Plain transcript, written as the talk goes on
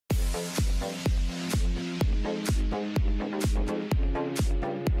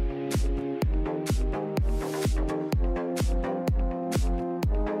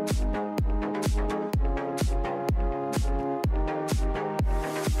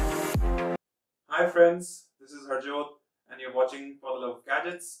Hi friends, this is Harjot and you're watching For the Love of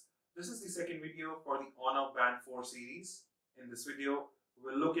Gadgets. This is the second video for the Honor Band 4 series. In this video,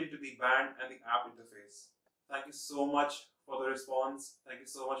 we'll look into the band and the app interface. Thank you so much for the response. Thank you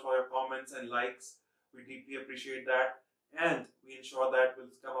so much for your comments and likes. We deeply appreciate that, and we ensure that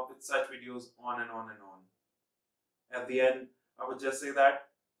we'll come up with such videos on and on and on. At the end, I would just say that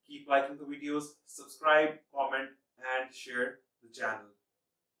keep liking the videos, subscribe, comment and share the channel.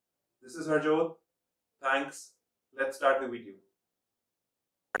 This is Harjot. Thanks. Let's start the video.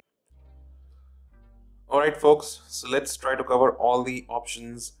 Alright folks, so let's try to cover all the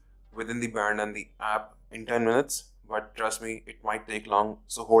options within the band and the app in 10 minutes. But trust me, it might take long,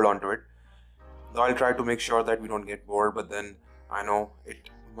 so hold on to it. Though I'll try to make sure that we don't get bored, but then I know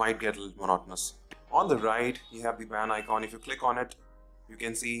it might get a little monotonous. On the right, you have the band icon. If you click on it, you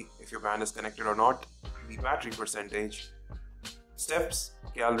can see if your band is connected or not, the battery percentage, steps,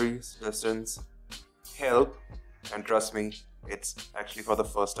 calories, distance, help, and trust me, it's actually for the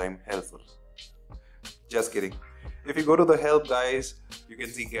first time helpful. Just kidding. If you go to the help, guys, you can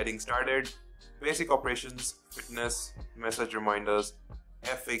see getting started, basic operations, fitness, message reminders,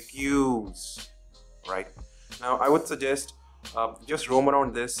 FAQs. Right now, I would suggest just roam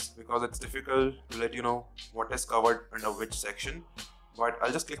around this because it's difficult to let you know what is covered under which section. But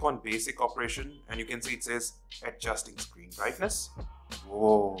I'll just click on basic operation and you can see it says adjusting screen brightness.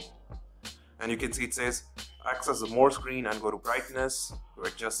 Whoa. And you can see it says access the more screen and go to brightness to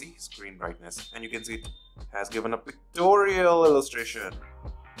adjust the screen brightness. And you can see it has given a pictorial illustration.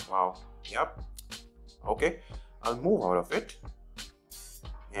 Wow. Yep. Okay. I'll move out of it.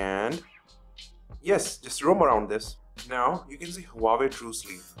 And yes, just roam around this. Now you can see Huawei True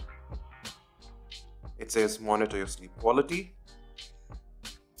Sleep. It says monitor your sleep quality,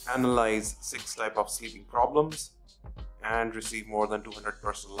 analyze 6 types of sleeping problems, and receive more than 200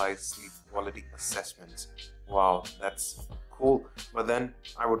 personalized sleep quality assessments. Wow, that's cool. But then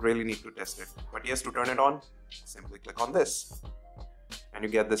I would really need to test it. But yes, to turn it on, simply click on this and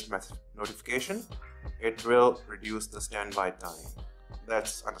you get this notification. It will reduce the standby time.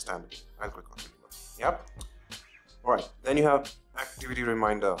 That's understandable. I'll click on it. Yep. Alright, then you have activity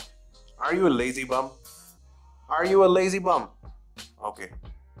reminder. Are you a lazy bum? Are you a lazy bum? Okay,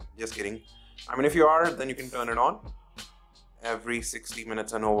 just kidding. I mean, if you are, then you can turn it on. Every 60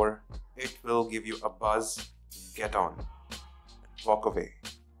 minutes and over, it will give you a buzz. Get on. Walk away.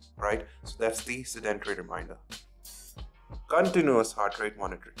 Right? So that's the sedentary reminder. Continuous heart rate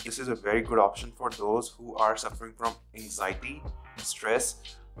monitoring. This is a very good option for those who are suffering from anxiety,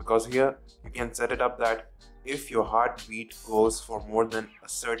 stress, because here you can set it up that if your heartbeat goes for more than a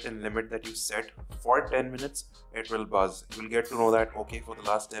certain limit that you set for 10 minutes, it will buzz. You will get to know that, okay, for the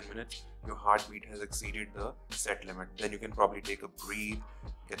last 10 minutes, your heartbeat has exceeded the set limit. Then you can probably take a breathe,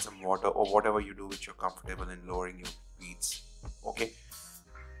 get some water, or whatever you do which you're comfortable in lowering your beats. Okay.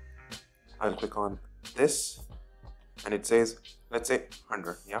 I'll click on this and it says, let's say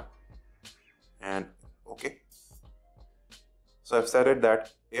 100, yeah. And okay. So I've set it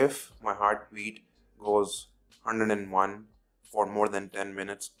that if my heartbeat goes 101 for more than 10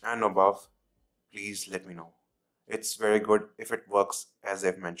 minutes and above, please let me know. It's very good if it works as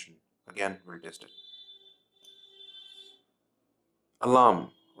I've mentioned. Again, we'll test it.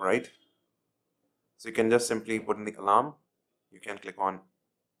 Alarm, right? So you can just simply put in the alarm. You can click on,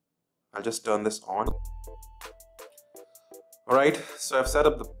 I'll just turn this on. Alright, so I've set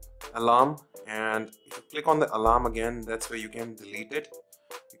up the alarm, and if you click on the alarm again, that's where you can delete it.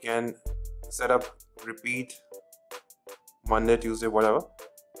 You can set up repeat Monday, Tuesday, whatever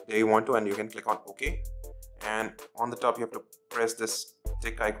day you want to, and you can click on OK. And on the top you have to press this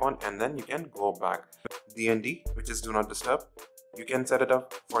tick icon and then you can go back. DND, which is do not disturb, you can set it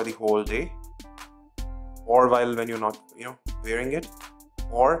up for the whole day or while when you're not wearing it,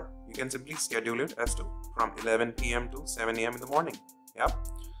 or you can simply schedule it as to from 11 PM to 7 AM in the morning. Yep.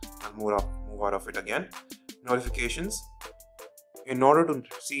 I'll move out of it again. Notifications. In order to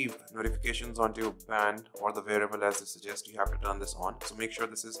receive notifications onto your band or the wearable as they suggest, you have to turn this on. So make sure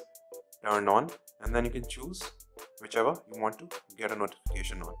this is turned on, and then you can choose whichever you want to get a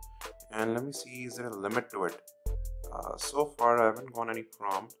notification on. And let me see, is there a limit to it? So far I haven't gone any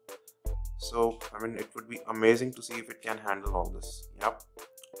prompt. So I mean, it would be amazing to see if it can handle all this. Yep.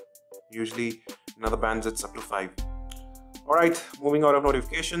 Usually in other bands it's up to 5. Alright, moving out of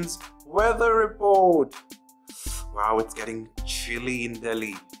notifications. Weather report. Wow, it's getting chilly in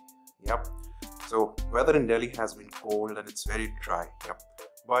Delhi. Yep. So weather in Delhi has been cold and it's very dry. Yep.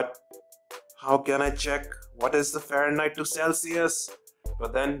 But how can I check what is the Fahrenheit to Celsius?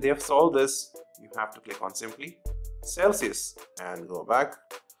 But then they have solved this. You have to click on simply Celsius and go back.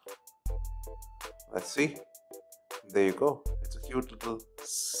 Let's see. There you go. It's a cute little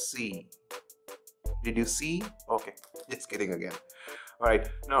C. Did you see? Okay, just kidding again. Alright,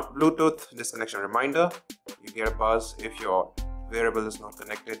 now Bluetooth disconnection reminder. You get a buzz if your wearable is not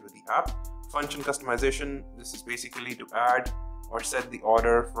connected with the app. Function customization. This is basically to add or set the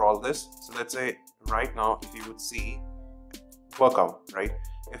order for all this. So let's say right now, if you would see workout, right?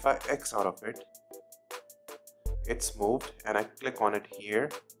 If I X out of it, it's moved and I click on it here,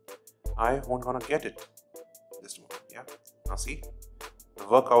 I won't gonna get it. This one, yeah. Now see, the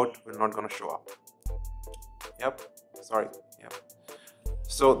workout will not gonna show up. Yep, sorry, yep.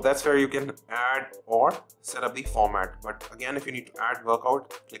 So that's where you can add or set up the format. But again, if you need to add workout,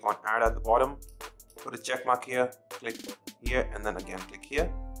 click on add at the bottom, put a check mark here, click here, and then again click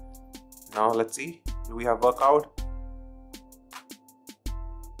here. Now let's see, do we have workout?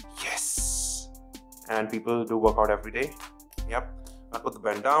 Yes, and people do workout every day. Yep, I'll put the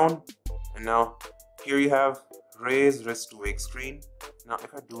band down, and now here you have raise wrist to wake screen. Now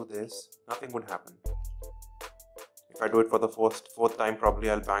if I do this, nothing would happen. If I do it for the fourth time, probably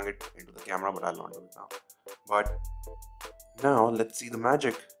I'll bang it into the camera, but I'll not do it now. But now let's see the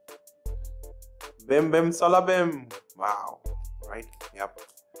magic. Bim bim sala bim. Wow, right? Yep.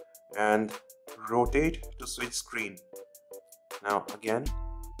 And rotate to switch screen. Now again,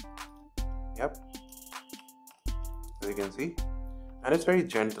 yep. So you can see, and it's very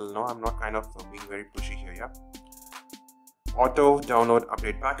gentle. No, I'm not kind of being very pushy here. Yep. Auto download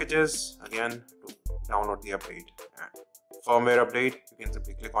update packages. Again, to download the update. And firmware update, you can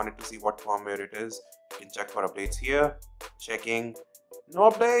simply click on it to see what firmware it is. You can check for updates here. Checking. No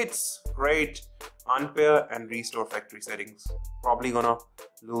updates. Great. Unpair and restore factory settings. Probably gonna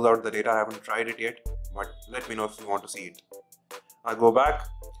lose out the data. I haven't tried it yet, but let me know if you want to see it. I'll go back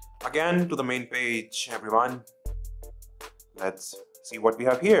again to the main page, everyone. Let's see what we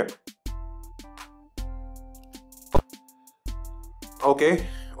have here. Okay,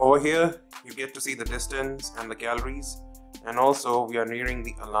 over here you get to see the distance and the calories, and also we are nearing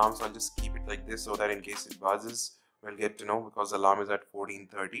the alarm, so I'll just keep it like this so that in case it buzzes, we'll get to know, because the alarm is at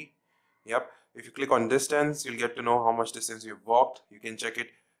 14:30. Yep, if you click on distance, you'll get to know how much distance you've walked. You can check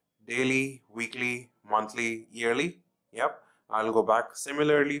it daily, weekly, monthly, yearly. Yep, I'll go back.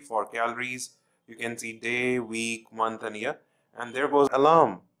 Similarly for calories, you can see day, week, month and year, and there goes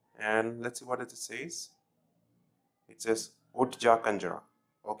alarm. And let's see what it says. It says Utja Kanjara.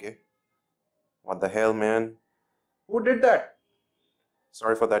 Okay, what the hell, man? Who did that?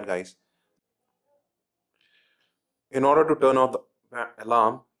 Sorry for that, guys. In order to turn off the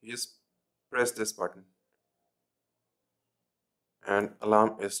alarm, you just press this button and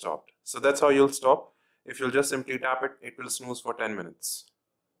alarm is stopped. So that's how you'll stop. If you'll just simply tap it, it will snooze for 10 minutes,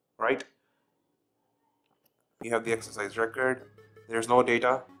 right? You have the exercise record. There's no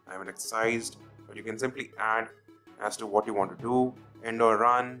data. I haven't exercised, but you can simply add as to what you want to do. Indoor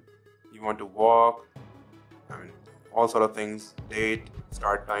run, you want to walk, I mean, all sort of things, date,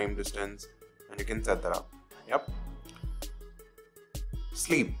 start time, distance, and you can set that up. Yep.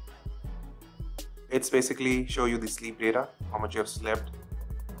 Sleep. It's basically show you the sleep data, how much you have slept.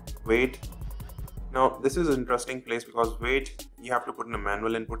 Weight. Now this is an interesting place because weight, you have to put in a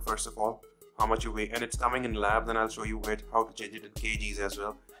manual input first of all, how much you weigh, and it's coming in lab. Then I'll show you weight, how to change it in kgs as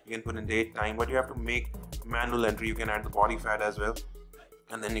well. You can put in date, time, but you have to make manual entry. You can add the body fat as well,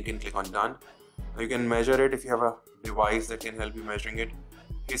 and then you can click on done. You can measure it if you have a device that can help you measuring it.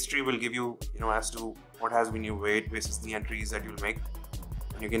 History will give you, as to what has been your weight basis the entries that you'll make,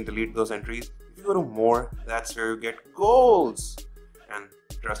 and you can delete those entries. If you go to more, that's where you get goals. And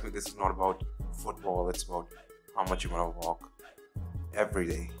trust me, this is not about football, it's about how much you want to walk every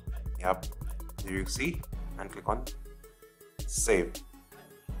day. Yep, there you see, and click on save.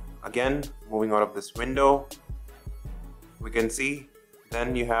 Again, moving out of this window, we can see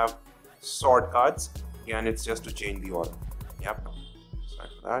then you have sort cards. Again, it's just to change the order. Yep, sorry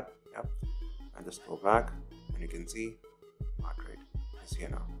for that. Yep, and just go back and you can see heart rate is here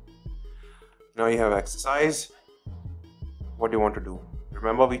now. Now you have exercise. What do you want to do?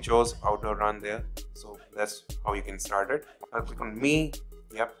 Remember, we chose outdoor run there, so that's how you can start it. I'll click on me.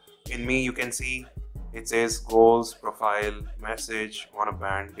 Yep, in me you can see it says goals, profile, message, on a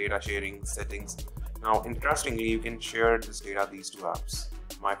band, data sharing, settings. Now interestingly, you can share this data, these two apps,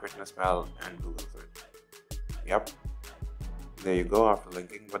 MyFitnessPal and Google Fit. Yep, there you go after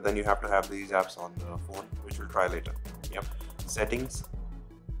linking, but then you have to have these apps on the phone, which we'll try later. Yep, settings,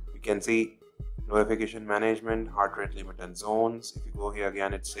 you can see notification management, heart rate limit and zones. If you go here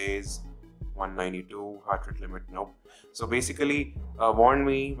again, it says 192, heart rate limit, nope. So basically warn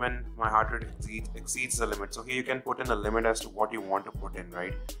me when my heart rate exceeds the limit. So here you can put in a limit as to what you want to put in,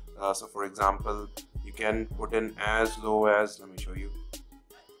 right? So for example, you can put in as low as, let me show you.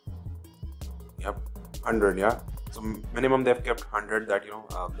 Yep, 100. Yeah, so minimum they've kept 100. That, you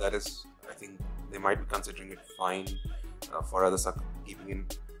know, that is, I think they might be considering it fine for other keeping in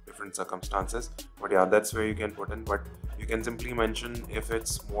different circumstances. But yeah, that's where you can put in. But you can simply mention if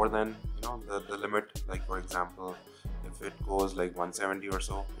it's more than, you know, the limit. Like for example, if it goes like 170 or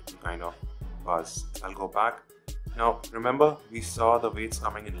so, it will kind of buzz. I'll go back. Now remember, we saw the weights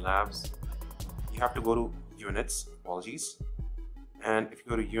coming in labs. You have to go to units, apologies, and if you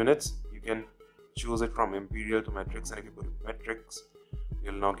go to units, you can choose it from imperial to metrics, and if you go to metrics,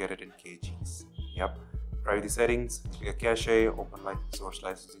 you'll now get it in kgs. Yep. Private the settings, clear cache, open like source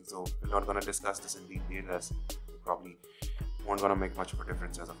licensing. So we're not going to discuss this in detail, as probably won't going to make much of a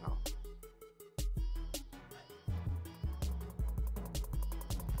difference as of now.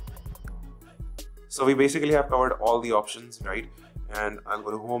 So we basically have covered all the options, right? And I'll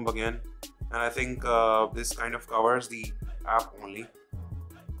go to home again, and I think this kind of covers the app only.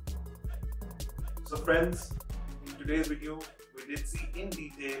 So friends, in today's video, we did see in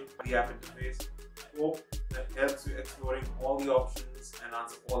detail the app interface. Hope that helps you exploring all the options and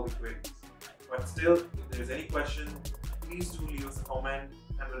answer all the queries. But still, if there is any question, please do leave us a comment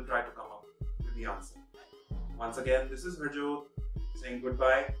and we'll try to come up with the answer. Once again, this is Harjot saying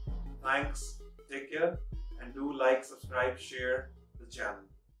goodbye. Thanks, take care, and do like, subscribe, share the channel.